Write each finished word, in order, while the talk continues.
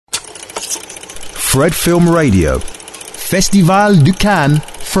Fred Film Radio, Festival de Cannes,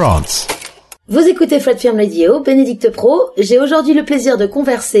 France. Vous écoutez Fred Film Radio, Bénédicte Pro. J'ai aujourd'hui le plaisir de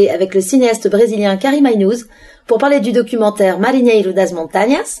converser avec le cinéaste brésilien Karim Aynouz pour parler du documentaire Marinheiro das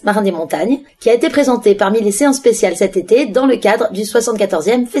Montanhas, Marin des montagnes, qui a été présenté parmi les séances spéciales cet été dans le cadre du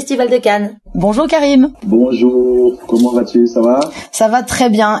 74e Festival de Cannes. Bonjour Karim. Bonjour, comment vas-tu, ça va? Ça va très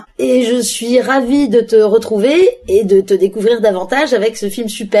bien et je suis ravie de te retrouver et de te découvrir davantage avec ce film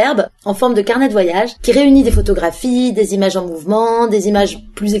superbe en forme de carnet de voyage qui réunit des photographies, des images en mouvement, des images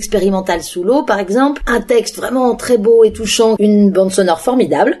plus expérimentales sous l'eau par exemple, un texte vraiment très beau et touchant, une bande sonore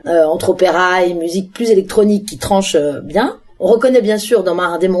formidable, entre opéra et musique plus électronique qui tranche bien. On reconnaît bien sûr dans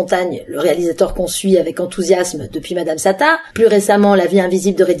Marin des montagnes le réalisateur qu'on suit avec enthousiasme depuis Madame Sata, plus récemment La vie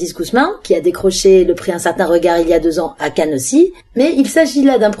invisible de Redis Guzman, qui a décroché le prix Un certain regard il y a 2 ans à Cannes aussi, mais il s'agit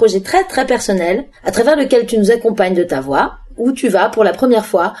là d'un projet très très personnel, à travers lequel tu nous accompagnes de ta voix, où tu vas pour la première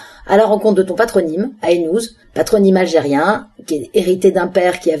fois à la rencontre de ton patronyme, Aynouz, patronyme algérien, qui est hérité d'un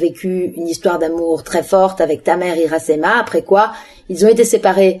père qui a vécu une histoire d'amour très forte avec ta mère Iracema, après quoi ils ont été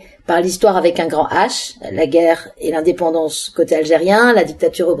séparés par l'histoire avec un grand H, la guerre et l'indépendance côté algérien, la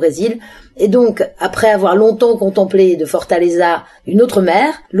dictature au Brésil. Et donc, après avoir longtemps contemplé de Fortaleza une autre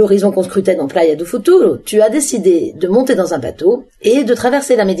mer, l'horizon qu'on scrutait dans Playa do Futuro, tu as décidé de monter dans un bateau et de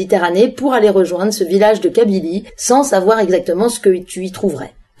traverser la Méditerranée pour aller rejoindre ce village de Kabylie sans savoir exactement ce que tu y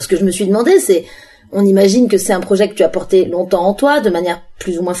trouverais. Ce que je me suis demandé, c'est, on imagine que c'est un projet que tu as porté longtemps en toi, de manière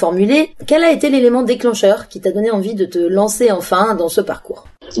plus ou moins formulée. Quel a été l'élément déclencheur qui t'a donné envie de te lancer enfin dans ce parcours ?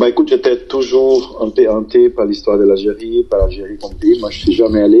 Écoute, j'étais toujours un peu hanté par l'histoire de l'Algérie, par l'Algérie comme pays. Moi, je suis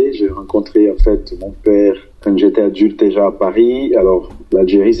jamais allé. J'ai rencontré, en fait, mon père quand j'étais adulte déjà à Paris. Alors,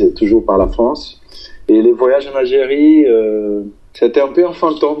 l'Algérie, c'est toujours par la France. Et les voyages en Algérie, c'était un peu un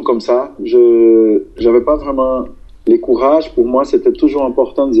fantôme comme ça. J'avais pas vraiment les courages. Pour moi, c'était toujours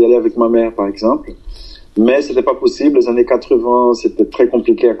important d'y aller avec ma mère, par exemple. Mais c'était pas possible. Les années 80, c'était très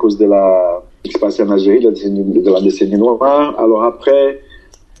compliqué à cause de ce qui se passait en Algérie, de la décennie noire. Alors après,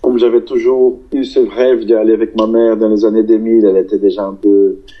 comme j'avais toujours eu ce rêve d'aller avec ma mère dans les années 2000, elle était déjà un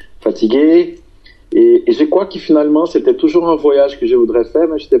peu fatiguée. Et je crois que finalement, c'était toujours un voyage que je voudrais faire,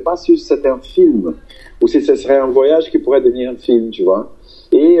 mais je n'étais pas sûr si c'était un film ou si ce serait un voyage qui pourrait devenir un film, tu vois.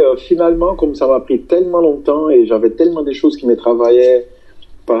 Et finalement, comme ça m'a pris tellement longtemps et j'avais tellement des choses qui me travaillaient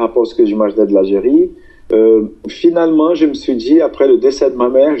par rapport à ce que j'imaginais de l'Algérie, finalement, je me suis dit, après le décès de ma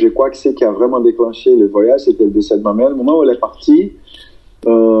mère, je crois que c'est qui a vraiment déclenché le voyage, c'était le décès de ma mère. Le moment où elle est partie,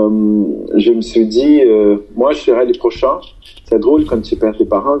 je me suis dit, moi, je serai les prochains. C'est drôle quand tu perds tes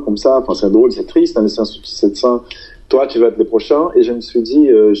parents comme ça. Enfin, c'est drôle, c'est triste, dans le sens où tu te sens, toi, tu vas être les prochains. Et je me suis dit,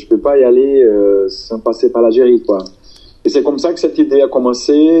 je peux pas y aller sans passer par l'Algérie, quoi. Et c'est comme ça que cette idée a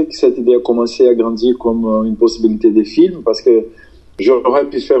commencé à grandir comme une possibilité de film, parce que j'aurais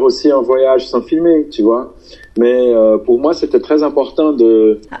pu faire aussi un voyage sans filmer, tu vois. Mais pour moi, c'était très important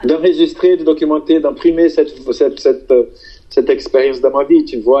d'enregistrer, de documenter, d'imprimer cette expérience dans ma vie,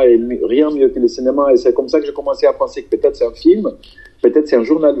 tu vois, et rien mieux que le cinéma. Et c'est comme ça que j'ai commencé à penser que peut-être c'est un film, peut-être c'est un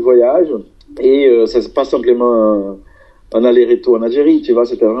journal de voyage, et c'est pas simplement un aller-retour en Algérie, tu vois.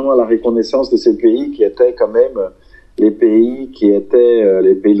 C'était vraiment la reconnaissance de ces pays qui étaient quand même les pays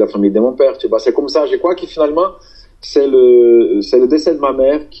de la famille de mon père, tu vois. C'est comme ça, je crois que finalement, c'est le décès de ma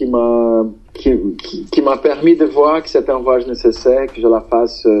mère qui m'a permis de voir que c'était un voyage nécessaire, que je la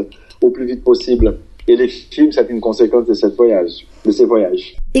fasse au plus vite possible. Et les films, c'est une conséquence de ces voyages.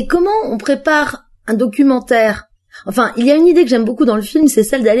 Et comment on prépare un documentaire ? Enfin, il y a une idée que j'aime beaucoup dans le film, c'est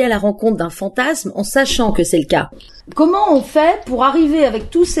celle d'aller à la rencontre d'un fantasme en sachant que c'est le cas. Comment on fait pour arriver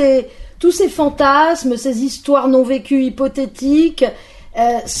avec tous ces fantasmes, ces histoires non vécues hypothétiques,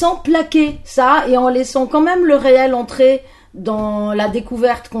 sans plaquer ça et en laissant quand même le réel entrer dans la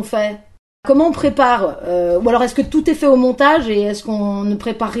découverte qu'on fait ? Comment on prépare ou alors est-ce que tout est fait au montage et est-ce qu'on ne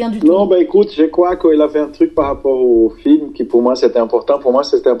prépare rien du tout ? Non, écoute, je crois qu'il avait un truc par rapport au film qui pour moi c'était important. Pour moi,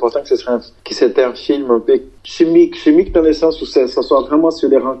 c'était important que c'était un film un peu chimique dans le sens où ça soit vraiment sur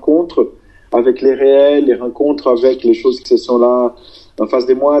les rencontres avec les réels, les rencontres avec les choses qui sont là en face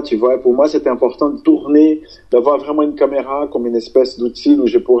de moi, tu vois. Pour moi, c'était important de tourner, d'avoir vraiment une caméra comme une espèce d'outil où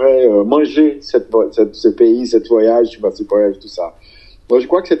je pourrais manger ce pays, ce voyage, tu vois, ce voyage, tout ça. Moi, je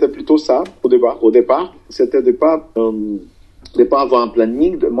crois que c'était plutôt ça, au départ. C'était de pas avoir un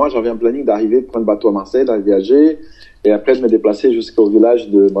planning. Moi, j'avais un planning d'arriver, de prendre le bateau à Marseille, d'arriver à Alger, et après de me déplacer jusqu'au village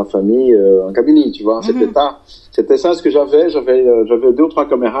de ma famille, en Kabylie, tu vois. C'était ça ce que j'avais. J'avais 2 ou 3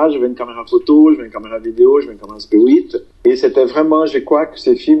 caméras. J'avais une caméra photo, j'avais une caméra vidéo, j'avais une caméra SP8. Et c'était vraiment, je crois que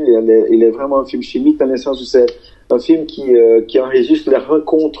ce film, il est vraiment un film chimique dans le sens où c'est un film qui enregistre les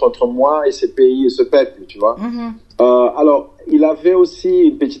rencontres entre moi et ce pays et ce peuple, tu vois. Alors, il avait aussi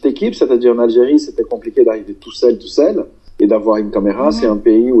une petite équipe, c'est-à-dire en Algérie, c'était compliqué d'arriver tout seul, et d'avoir une caméra. C'est un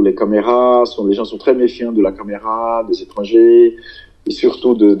pays où les gens sont très méfiants de la caméra, des étrangers, et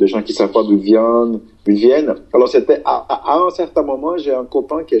surtout de gens qui savent pas d'où ils viennent. Alors, c'était, à un certain moment, j'ai un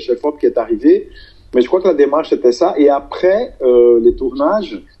copain qui est chef-op qui est arrivé, mais je crois que la démarche c'était ça. Et après les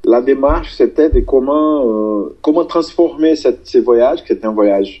tournages, la démarche c'était de comment transformer ces voyages, qui était un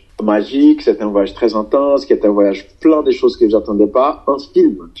voyage magique, c'était un voyage très intense, qui était un voyage plein de choses que j'attendais pas, en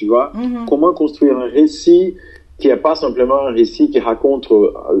film, tu vois. Comment construire un récit qui est pas simplement un récit qui raconte,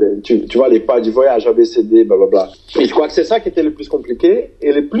 tu vois, les pas du voyage, ABCD, blablabla. Et je crois que c'est ça qui était le plus compliqué,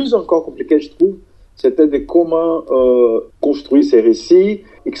 et le plus encore compliqué, je trouve, c'était de comment construire ces récits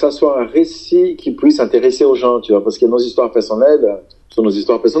et que ça soit un récit qui puisse intéresser aux gens, tu vois, parce que nos histoires personnelles sont nos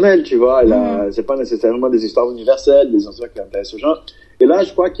histoires personnelles, tu vois, c'est pas nécessairement des histoires universelles, des histoires qui intéressent aux gens. Et là,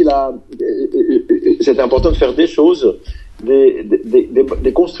 je crois c'était important de faire des choses, de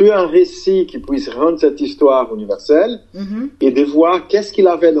construire un récit qui puisse rendre cette histoire universelle et de voir qu'est-ce qu'il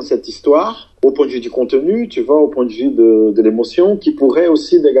avait dans cette histoire au point de vue du contenu, tu vois, au point de vue de l'émotion, qui pourrait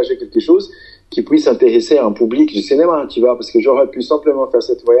aussi dégager quelque chose qui puisse intéresser un public du cinéma, tu vois, parce que j'aurais pu simplement faire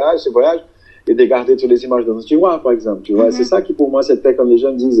ce voyage, et de garder toutes les images dans un tiroir, par exemple, tu vois. C'est ça qui, pour moi, c'était quand les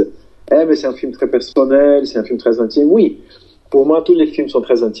gens disent, mais c'est un film très personnel, c'est un film très intime. Oui, pour moi, tous les films sont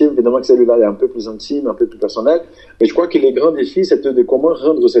très intimes. Évidemment que celui-là est un peu plus intime, un peu plus personnel. Mais je crois que les grands défis, c'était de comment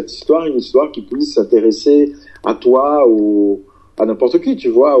rendre cette histoire une histoire qui puisse s'intéresser à toi ou à n'importe qui, tu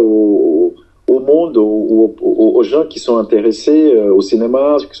vois, au monde, aux gens qui sont intéressés au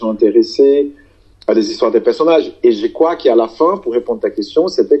cinéma, qui sont intéressés à des histoires des personnages. Et je crois qu'à la fin, pour répondre à ta question,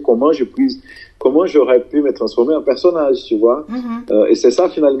 c'était comment j'aurais pu me transformer en personnage, tu vois. Et c'est ça,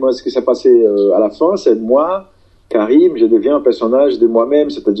 finalement, ce qui s'est passé à la fin, c'est moi, Karim, je deviens un personnage de moi-même,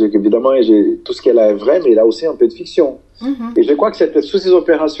 c'est-à-dire qu'évidemment, tout ce qu'elle a est vrai, mais il a aussi un peu de fiction. Et je crois que c'était toutes ces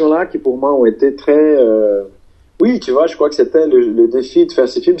opérations-là qui, pour moi, ont été très... Oui, tu vois, je crois que c'était le défi de faire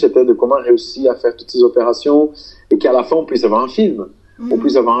ces films, c'était de comment réussir à faire toutes ces opérations et qu'à la fin, on puisse avoir un film. On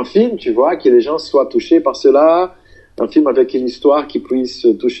puisse avoir un film, tu vois, que les gens soient touchés par cela, un film avec une histoire qui puisse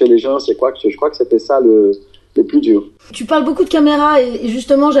toucher les gens, je crois que c'était ça le plus dur. Tu parles beaucoup de caméra et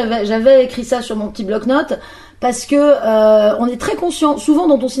justement j'avais écrit ça sur mon petit bloc-notes parce que on est très conscient, souvent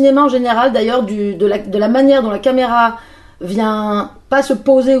dans ton cinéma en général d'ailleurs, de la manière dont la caméra vient pas se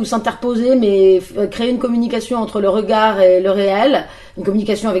poser ou s'interposer, mais créer une communication entre le regard et le réel, une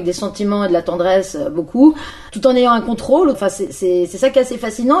communication avec des sentiments et de la tendresse, beaucoup, tout en ayant un contrôle. Enfin, c'est ça qui est assez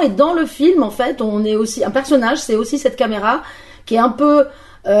fascinant. Et dans le film, en fait, on est aussi un personnage, c'est aussi cette caméra qui est un peu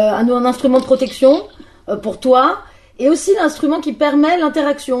un instrument de protection pour toi, et aussi l'instrument qui permet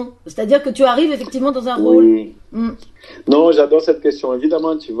l'interaction. C'est-à-dire que tu arrives effectivement dans un rôle. Oui. Non, j'adore cette question.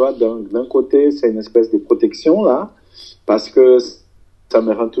 Évidemment, tu vois, d'un côté, c'est une espèce de protection là. Parce que ça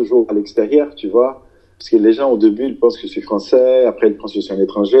me rend toujours à l'extérieur, tu vois. Parce que les gens, au début, ils pensent que je suis français, après ils pensent que je suis un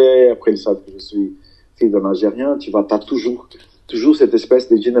étranger, après ils savent que je suis fille d'un Algérien, tu vois. T'as toujours cette espèce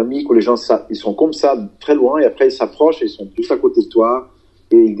de dynamique où les gens, ils sont comme ça, très loin, et après ils s'approchent et ils sont juste à côté de toi,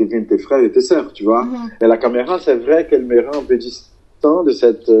 et ils deviennent tes frères et tes sœurs, tu vois. Et la caméra, c'est vrai qu'elle me rend un peu distant de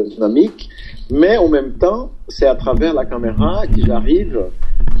cette dynamique, mais en même temps, c'est à travers la caméra que j'arrive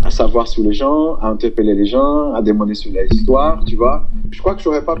à savoir sur les gens, à interpeller les gens, à demander sur la histoire, tu vois. Je crois que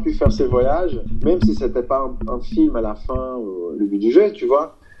j'aurais pas pu faire ces voyages, même si c'était pas un film à la fin, le but du jeu, tu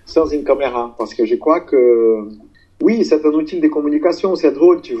vois, sans une caméra. Parce que je crois que, oui, c'est un outil de communication, c'est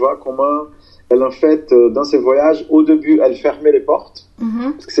drôle, tu vois, comment elle, en fait, dans ces voyages, au début, elle fermait les portes.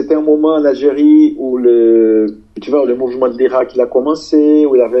 Parce que c'était un moment en Algérie où le mouvement de l'Irak, il a commencé,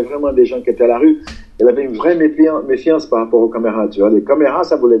 où il y avait vraiment des gens qui étaient à la rue. Il avait une vraie méfiance par rapport aux caméras, tu vois. Les caméras,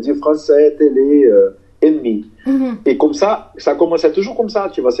 ça voulait dire français, télé, ennemi. Et comme ça commençait toujours comme ça,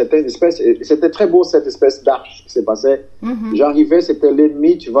 tu vois. C'était une espèce, et c'était très beau, cette espèce d'arche qui s'est passée. J'arrivais, c'était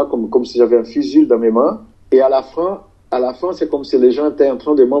l'ennemi, tu vois, comme si j'avais un fusil dans mes mains. Et à la fin, c'est comme si les gens étaient en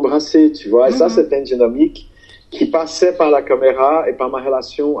train de m'embrasser, tu vois. Et ça, c'était une dynamique qui passait par la caméra et par ma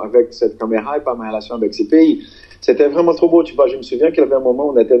relation avec cette caméra et par ma relation avec ces pays. C'était vraiment trop beau, tu vois. Je me souviens qu'il y avait un moment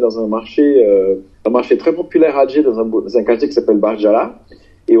où on était dans un marché très populaire à Alger, dans un quartier qui s'appelle Barjala.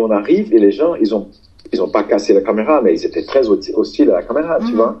 Et on arrive et les gens, ils ont pas cassé la caméra, mais ils étaient très hostiles à la caméra,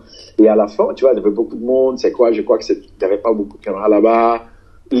 tu vois. Et à la fin, tu vois, il y avait beaucoup de monde. Je crois qu'il n'y avait pas beaucoup de caméras là-bas.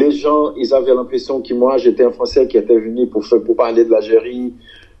 Les gens, ils avaient l'impression que moi, j'étais un Français qui était venu pour parler de l'Algérie,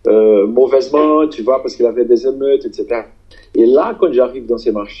 mauvaisement, tu vois, parce qu'il y avait des émeutes, etc. Et là, quand j'arrive dans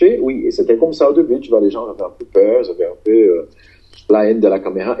ces marchés, oui, et c'était comme ça au début, tu vois, les gens avaient un peu peur, ils avaient un peu la haine de la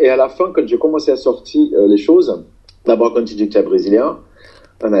caméra. Et à la fin, quand j'ai commencé à sortir les choses, d'abord quand tu dis que tu es brésilien,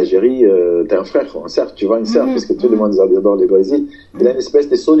 En Algérie, t'es un frère, certes, tu vois, une sœur, parce que tout le monde adore le Brésil. Il y a une espèce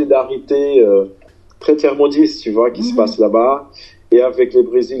de solidarité très thermodiste, tu vois, qui se passe là-bas. Et avec le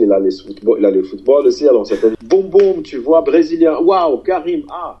Brésil, il a le football aussi. Alors c'était boum boum, tu vois, brésilien, waouh, Karim,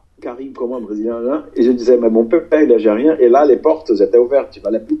 Karim, comment brésilien, hein? Et je disais, mais mon père, il a rien. Et là, les portes étaient ouvertes, tu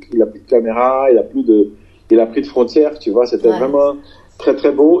vois, il a plus de caméra, il a plus de frontières, tu vois, c'était vraiment très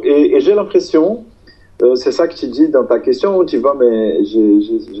très beau. Et j'ai l'impression, c'est ça que tu dis dans ta question, tu vois, mais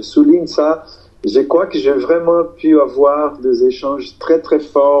je souligne ça. Je crois que j'ai vraiment pu avoir des échanges très très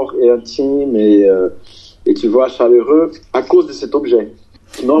forts et intimes et tu vois, chaleureux à cause de cet objet.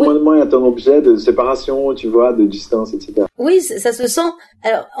 Normalement, il y a un objet de séparation, tu vois, de distance, etc. Oui, ça se sent.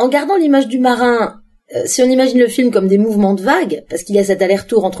 Alors, en gardant l'image du marin, si on imagine le film comme des mouvements de vagues, parce qu'il y a cet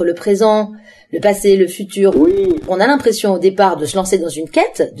aller-retour entre le présent, le passé, le futur, on a l'impression au départ de se lancer dans une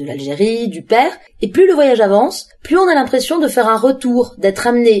quête de l'Algérie, du père, et plus le voyage avance, plus on a l'impression de faire un retour, d'être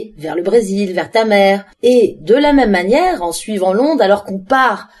amené vers le Brésil, vers ta mère, et de la même manière, en suivant l'onde, alors qu'on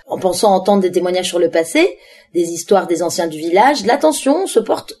part, en pensant entendre des témoignages sur le passé, des histoires des anciens du village, l'attention se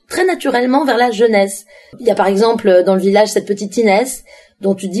porte très naturellement vers la jeunesse. Il y a par exemple dans le village cette petite Inès,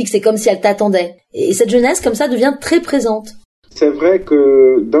 dont tu dis que c'est comme si elle t'attendait. Et cette jeunesse, comme ça, devient très présente. C'est vrai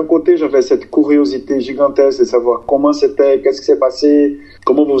que d'un côté, j'avais cette curiosité gigantesque de savoir comment c'était, qu'est-ce qui s'est passé,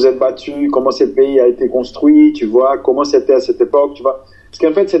 comment vous vous êtes battus, comment ce pays a été construit, tu vois, comment c'était à cette époque, tu vois. Parce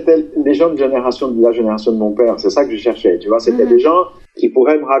qu'en fait, c'était les gens de la génération de mon père. C'est ça que je cherchais, tu vois. C'était des gens qui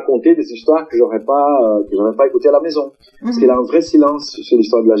pourraient me raconter des histoires que j'aurais pas écoutées à la maison. Parce qu'il y a un vrai silence sur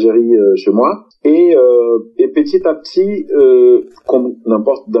l'histoire de l'Algérie chez moi. Et petit à petit, comme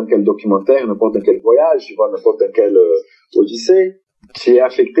n'importe dans quel documentaire, n'importe dans quel voyage, tu vois, n'importe dans quel odyssée, tu es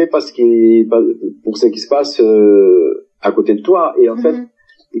affecté pour ce qui se passe à côté de toi. Et en fait,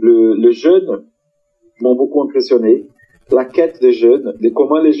 le jeune m'ont beaucoup impressionné. La quête des jeunes, de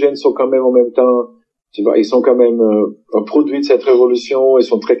comment les jeunes sont quand même en même temps, tu vois, ils sont quand même un produit de cette révolution, ils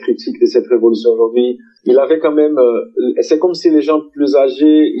sont très critiques de cette révolution aujourd'hui. Il avait quand même, c'est comme si les gens plus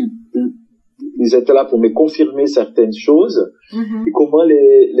âgés, ils étaient là pour me confirmer certaines choses, et comment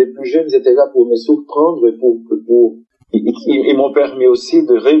les plus jeunes ils étaient là pour me surprendre et ils m'ont permis aussi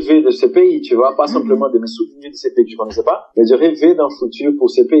de rêver de ce pays, tu vois, pas simplement de me souvenir de ces pays que je connaissais pas, mais de rêver d'un futur pour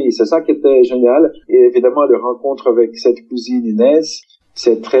ces pays. C'est ça qui était génial. Et évidemment, la rencontre avec cette cousine Inès,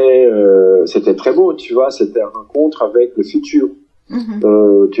 c'était très beau, tu vois, c'était une rencontre avec le futur,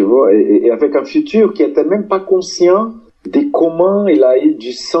 tu vois, et avec un futur qui était même pas conscient de comment il a eu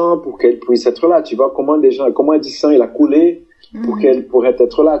du sang pour qu'elle puisse être là, tu vois, comment du sang il a coulé pour qu'elle pourrait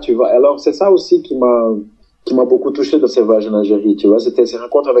être là, tu vois. Alors, c'est ça aussi qui m'a beaucoup touché dans ces voyages en Algérie, tu vois. C'était ces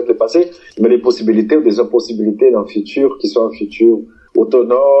rencontres avec le passé, mais les possibilités ou des impossibilités d'un futur qui soit un futur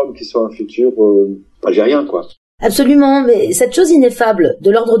autonome, qui soit un futur algérien, quoi. Absolument, mais cette chose ineffable de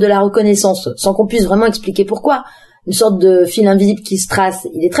l'ordre de la reconnaissance, sans qu'on puisse vraiment expliquer pourquoi, une sorte de fil invisible qui se trace,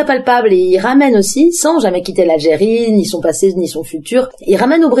 il est très palpable et il ramène aussi, sans jamais quitter l'Algérie, ni son passé, ni son futur, il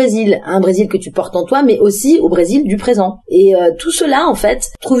ramène au Brésil, à un Brésil que tu portes en toi, mais aussi au Brésil du présent. Et tout cela, en fait,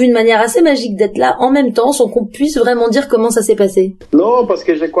 trouve une manière assez magique d'être là en même temps, sans qu'on puisse vraiment dire comment ça s'est passé. Non, parce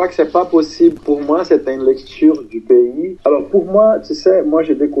que je crois que c'est pas possible. Pour moi, c'était une lecture du pays. Alors pour moi, tu sais, moi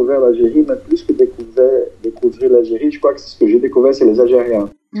j'ai découvert l'Algérie, mais plus que découvrir l'Algérie, je crois que ce que j'ai découvert, c'est les Algériens.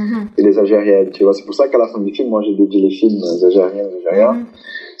 Et les Algériennes, tu vois. C'est pour ça qu'à la fin du film, moi j'ai dédié les films aux Algériens, aux Algériens.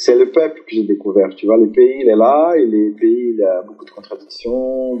 C'est le peuple que j'ai découvert, tu vois. Le pays, il est là, et le pays, il a beaucoup de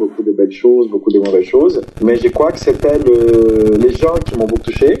contradictions, beaucoup de belles choses, beaucoup de mauvaises choses. Mais je crois que c'était les gens qui m'ont beaucoup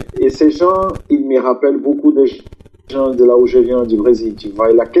touché. Et ces gens, ils me rappellent beaucoup des gens de là où je viens, du Brésil, tu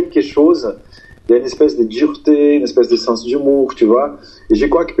vois. Il y a quelque chose, il y a une espèce de dureté, une espèce de sens d'humour, tu vois. Et je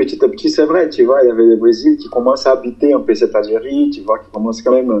crois que petit à petit, c'est vrai, tu vois, il y avait le Brésil qui commence à habiter un peu cette Algérie, tu vois, qui commence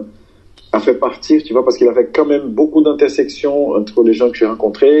quand même à faire partir, tu vois, parce qu'il avait quand même beaucoup d'intersections entre les gens que j'ai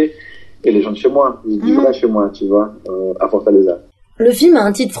rencontrés et les gens de chez moi, du vrai chez moi, tu vois, à Fortaleza. Le film a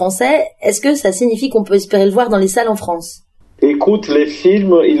un titre français, est-ce que ça signifie qu'on peut espérer le voir dans les salles en France? Écoute, les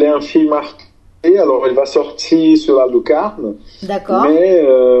films, il est un film art. Alors, il va sortir sur la lucarne. D'accord. Mais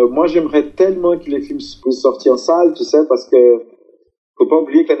moi, j'aimerais tellement que les films puissent sortir en salle, tu sais, parce que faut pas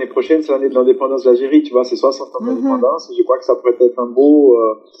oublier que l'année prochaine, c'est l'année de l'indépendance de l'Algérie, tu vois, c'est 60 ans d'indépendance. Et je crois que ça pourrait être un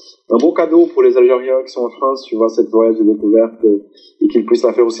beau cadeau pour les Algériens qui sont en France, tu vois, cette voyage de découverte et qu'ils puissent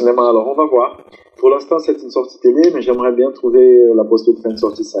la faire au cinéma. Alors, on va voir. Pour l'instant, c'est une sortie télé, mais j'aimerais bien trouver la possibilité de faire une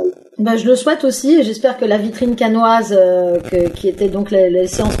sortie salle. Ben, je le souhaite aussi, et j'espère que la vitrine canoise, qui était donc les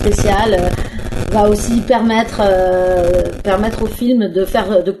séances spéciales, va aussi permettre au film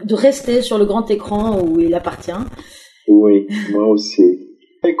de rester sur le grand écran où il appartient. Oui, moi aussi.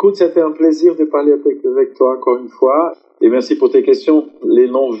 Écoute, c'était un plaisir de parler avec toi encore une fois. Et merci pour tes questions. Les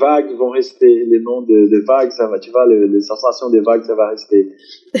noms vagues vont rester. Les noms de vagues, ça va. Tu vois, les sensations des vagues, ça va rester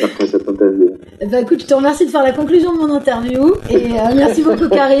après cette interview. Écoute, je te remercie de faire la conclusion de mon interview. Et merci beaucoup,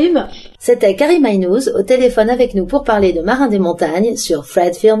 Karim. C'était Karim Aynouz au téléphone avec nous pour parler de Marins des Montagnes sur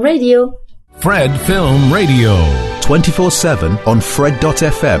Fred Film Radio. Fred Film Radio. 24/7 on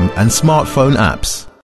Fred.fm and smartphone apps.